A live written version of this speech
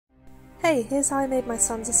Hey, here's how I made my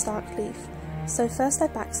Sansa Stark leaf. So first I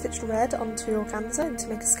backstitched red onto organza to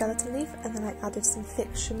make a skeleton leaf, and then I added some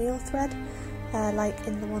thick chenille thread, like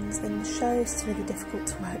in the ones in the show, so it's really difficult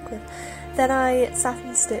to work with. Then I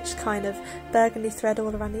satin stitched kind of burgundy thread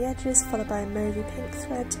all around the edges, followed by a mauvey pink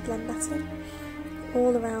thread to blend that in.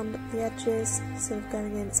 All around the edges, sort of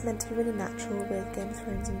going in. It's meant to be really natural with Game of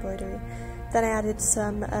Thrones embroidery. Then I added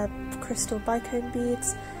some crystal bicone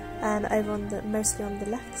beads over on mostly on the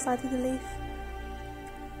left side of the leaf,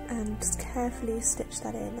 and just carefully stitch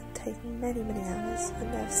that in, taking many hours,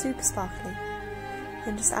 and they're super sparkly.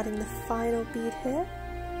 And just adding the final bead here,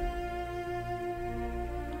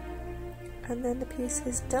 and then the piece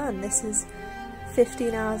is done. This is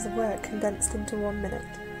 15 hours of work condensed into 1 minute.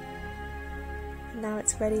 And now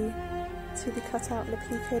it's ready to be cut out and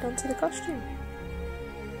appliqued onto the costume.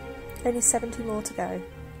 Only 70 more to go.